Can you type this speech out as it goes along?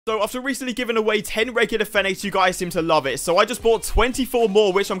So after recently giving away 10 regular Fennecs, you guys seem to love it. So I just bought 24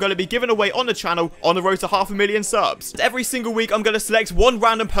 more, which I'm going to be giving away on the channel on the road to 500,000 subs. Every single week, I'm going to select one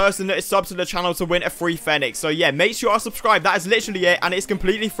random person that is subbed to the channel to win a free Fennec. So yeah, make sure you are subscribed. That is literally it, and it's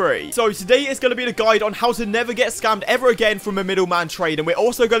completely free. So today is going to be the guide on how to never get scammed ever again from a middleman trade. And we're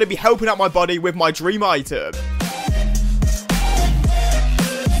also going to be helping out my buddy with my dream item.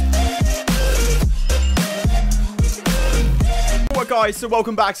 Guys, so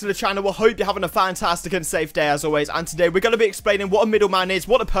welcome back to the channel. I hope you're having a fantastic and safe day as always, and today we're going to be explaining what a middleman is,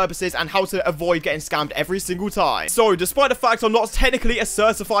 what the purpose is, and how to avoid getting scammed every single time. So despite the fact I'm not technically a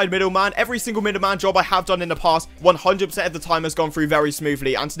certified middleman, every single middleman job I have done in the past 100% of the time has gone through very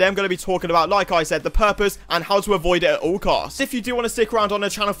smoothly, and today I'm going to be talking about, like I said, the purpose and how to avoid it at all costs. If you do want to stick around on the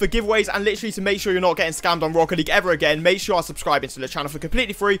channel for giveaways and literally to make sure you're not getting scammed on Rocket League ever again, make sure you are subscribing to the channel for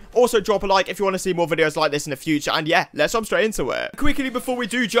completely free. Also drop a like if you want to see more videos like this in the future, and yeah, let's jump straight into it. Quickly before we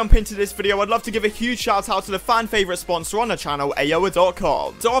do jump into this video, I'd love to give a huge shout out to the fan favorite sponsor on the channel,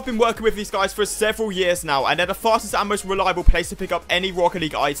 Aoa.com. So I've been working with these guys for several years now, and they're the fastest and most reliable place to pick up any Rocket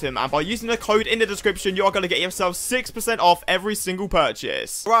League item, and by using the code in the description, you're going to get yourself 6% off every single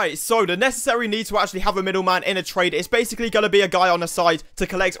purchase. Right, so the necessary need to actually have a middleman in a trade is basically going to be a guy on the side to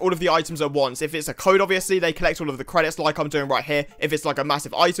collect all of the items at once. If it's a code, obviously, they collect all of the credits like I'm doing right here. If it's like a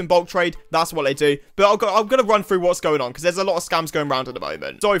massive item bulk trade, that's what they do. But I'm going to run through what's going on, because there's a lot of scams going around at the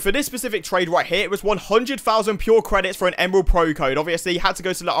moment. So for this specific trade right here, it was 100,000 pure credits for an Emerald Pro code. Obviously, he had to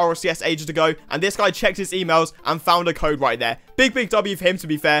go to the RLCS ages ago, and this guy checked his emails and found a code right there. Big W for him, to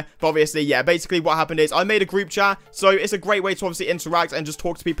be fair. But obviously, yeah, basically what happened is I made a group chat, so it's a great way to obviously interact and just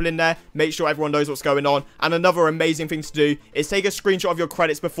talk to people in there, make sure everyone knows what's going on. And another amazing thing to do is take a screenshot of your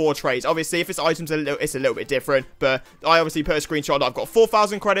credits before trades. Obviously, if it's items, it's a little bit different, but I obviously put a screenshot that I've got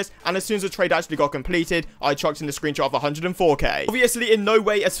 4,000 credits, and as soon as the trade actually got completed, I chucked in the screenshot of 104k. Obviously, in no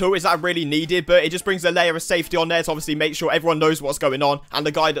way at all is that really needed, but it just brings a layer of safety on there to obviously make sure everyone knows what's going on, and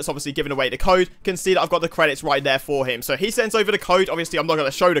the guy that's obviously giving away the code can see that I've got the credits right there for him. So he sends over the code. Obviously, I'm not going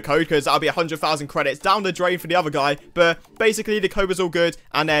to show the code because that'll be 100,000 credits down the drain for the other guy, but basically the code was all good,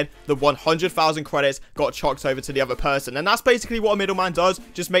 and then the 100,000 credits got chucked over to the other person. And that's basically what a middleman does,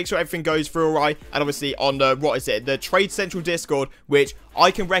 just make sure everything goes through all right. And obviously on the, the Trade Central Discord, which I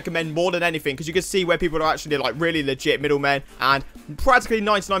can recommend more than anything, because you can see where people are actually like really legit middlemen, and practically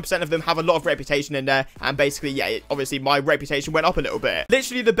 99% of them have a lot of reputation in there. And basically, yeah, obviously my reputation went up a little bit.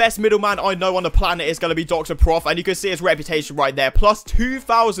 Literally the best middleman I know on the planet is going to be Dr. Prof, and you can see his reputation right there, plus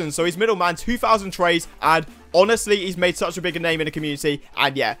 2,000. So he's middleman 2,000 trades, and honestly, he's made such a big name in the community,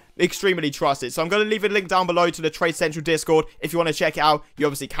 and yeah, extremely trusted. So I'm going to leave a link down below to the Trade Central Discord. If you want to check it out, you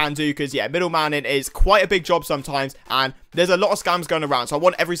obviously can do, because yeah, middlemaning is quite a big job sometimes, and there's a lot of scams going around, so I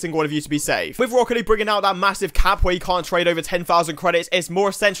want every single one of you to be safe. With Rocket League bringing out that massive cap where you can't trade over 10,000 credits, it's more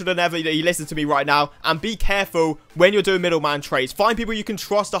essential than ever that you listen to me right now, and be careful when you're doing middleman trades. Find people you can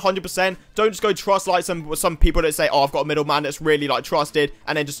trust 100%. Don't just go trust like some people that say, oh, I've got a middleman that's really like trusted,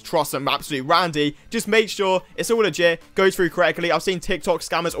 and then just trust them absolute randy. Just make sure it's all legit, goes through correctly. I've seen TikTok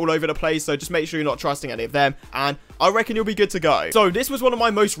scammers all over the place, so just make sure you're not trusting any of them, and I reckon you'll be good to go. So this was one of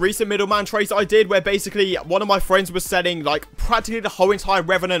my most recent middleman trades that I did, where basically one of my friends was selling like practically the whole entire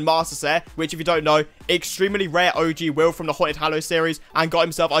Revenant Master Set, which if you don't know, extremely rare OG Will from the Haunted Hallow series, and got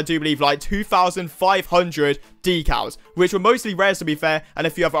himself, I do believe, like 2,500 decals, which were mostly rares to be fair, and a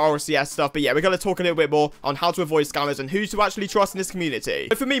few other RLCS stuff. But yeah, we're going to talk a little bit more on how to avoid scammers and who to actually trust in this community.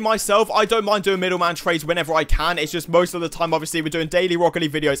 So for me, myself, I don't mind doing middleman trades whenever I can. It's just most of the time, obviously, we're doing daily Rocket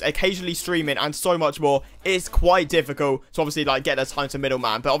League videos, occasionally streaming, and so much more. It's quite difficult to obviously like get the time to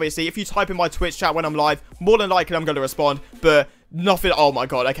middleman. But obviously, if you type in my Twitch chat when I'm live, more than likely I'm going to respond. But nothing. Oh my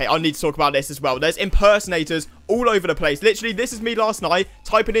god. Okay, I need to talk about this as well. There's impersonators all over the place. Literally, this is me last night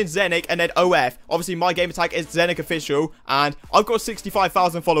typing in Zenic and then OF. Obviously, my game tag is ZenicOfficial, and I've got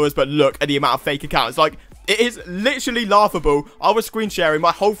 65,000 followers, but look at the amount of fake accounts. Like, it is literally laughable. I was screen sharing.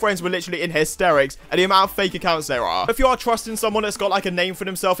 My whole friends were literally in hysterics at the amount of fake accounts there are. If you are trusting someone that's got like a name for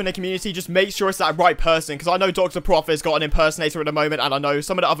themselves in the community, just make sure it's that right person. Because I know Dr. Prof has got an impersonator at the moment, and I know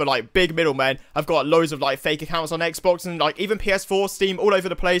some of the other like big middlemen have got loads of like fake accounts on Xbox and like even PS4, Steam, all over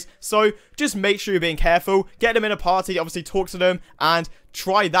the place. So just make sure you're being careful. Get them in a party, obviously talk to them, and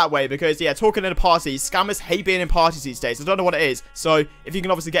try that way, because yeah, talking in a party, scammers hate being in parties these days. I don't know what it is. So if you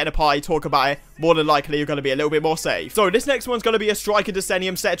can obviously get in a party, talk about it, more than likely you're going to be a little bit more safe. So this next one's going to be a Striker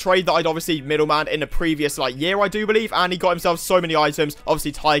Decennium set trade that I'd obviously middleman in the previous like year, I do believe, and he got himself so many items.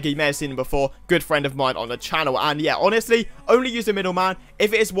 Obviously Tiger, you may have seen him before, good friend of mine on the channel. And yeah, honestly, only use a middleman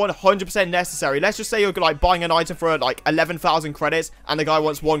if it is 100% necessary. Let's just say you're like buying an item for like 11,000 credits and the guy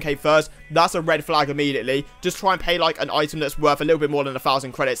wants 1k first. that's a red flag immediately. Just try and pay like an item that's worth a little bit more than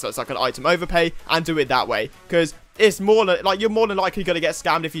 1,000 credits, so it's like an item overpay, and do it that way, because it's more like you're more than likely going to get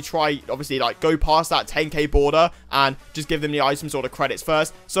scammed if you try, obviously, like go past that 10k border and just give them the items or the credits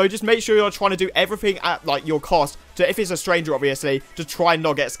first. So just make sure you're trying to do everything at like your cost to, if it's a stranger, obviously, to try and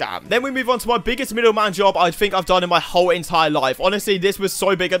not get scammed. Then we move on to my biggest middleman job I think I've done in my whole entire life. Honestly, this was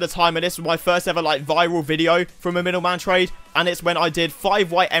so big at the time, and this was my first ever like viral video from a middleman trade, and it's when I did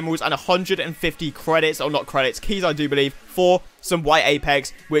 5 white emeralds and 150 credits, or not credits, keys I do believe, for some white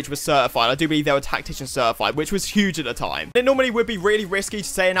apex, which was certified. I do believe they were tactician certified, which was huge at the time. It normally would be really risky to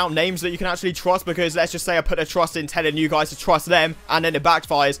saying out names that you can actually trust, because let's just say I put a trust in telling you guys to trust them, and then it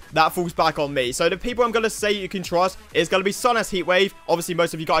backfires. That falls back on me. So the people I'm going to say you can trust is going to be Sun as Heatwave. Obviously,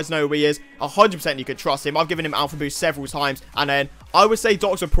 most of you guys know who he is. 100% you can trust him. I've given him Alpha Boost several times. And then I would say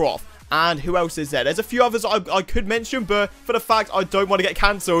Dr. Prof. And who else is there? There's a few others I could mention, but for the fact I don't want to get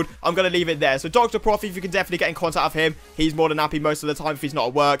cancelled, I'm going to leave it there. So Dr. Prof, if you can definitely get in contact with him, he's more than happy most of the time if he's not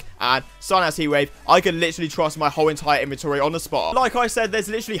at work. And Sun as Heatwave, I can literally trust my whole entire inventory on the spot. Like I said, there's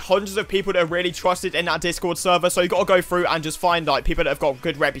literally hundreds of people that are really trusted in that Discord server, so you got to go through and just find like people that have got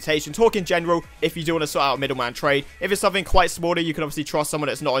good reputation. Talk in general if you do want to sort out a middleman trade. If it's something quite smaller, you can obviously trust someone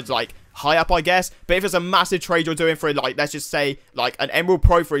that's not as like high up, I guess. But if it's a massive trade you're doing for, like, let's just say like an Emerald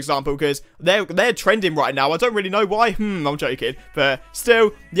Pro, for example, because they're trending right now. I don't really know why. I'm joking. But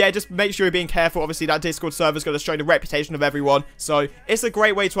still, yeah, just make sure you're being careful. Obviously, that Discord server's going to strain the reputation of everyone. So it's a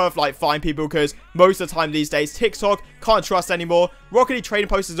great way to have, like, find people, because most of the time these days, TikTok, can't trust anymore. Rocket League trading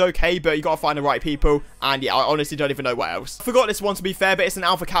post is okay, but you got to find the right people. And yeah, I honestly don't even know what else. I forgot this one, to be fair, but it's an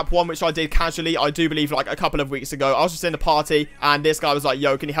Alpha Cap one, which I did casually, I do believe, like a couple of weeks ago. I was just in a party, and this guy was like,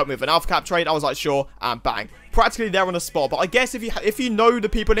 yo, can you help me with an Alpha Cap trade? I was like, sure, and bang. Practically there on the spot. But I guess if you know the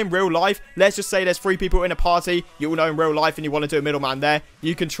people in real life, let's just say there's 3 people in a party you all know in real life, and you want to do a middleman there,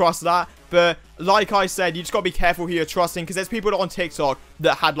 you can trust that. But like I said, you just got to be careful who you're trusting, because there's people on TikTok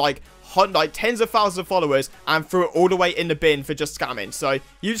that had like tens of thousands of followers and threw it all the way in the bin for just scamming. So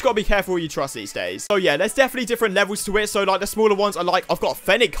you just gotta be careful who you trust these days. So yeah, there's definitely different levels to it. So like the smaller ones are like, I've got a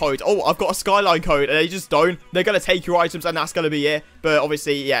Fennec code, oh, I've got a Skyline code, and they just don't. They're gonna take your items, and that's gonna be it. But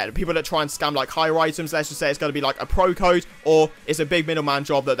obviously, yeah, the people that try and scam like higher items, let's just say it's gonna be like a pro code, or it's a big middleman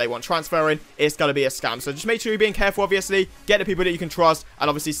job that they want transferring, it's gonna be a scam. So just make sure you're being careful, obviously. Get the people that you can trust, and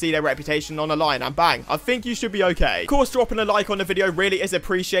obviously see their reputation on the line, and bang, I think you should be okay. Of course, dropping a like on the video really is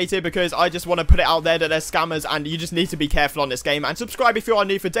appreciated, because I just want to put it out there that there's scammers, and you just need to be careful on this game. And subscribe if you are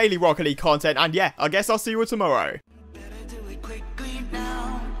new for daily Rocket League content. And yeah, I guess I'll see you all tomorrow.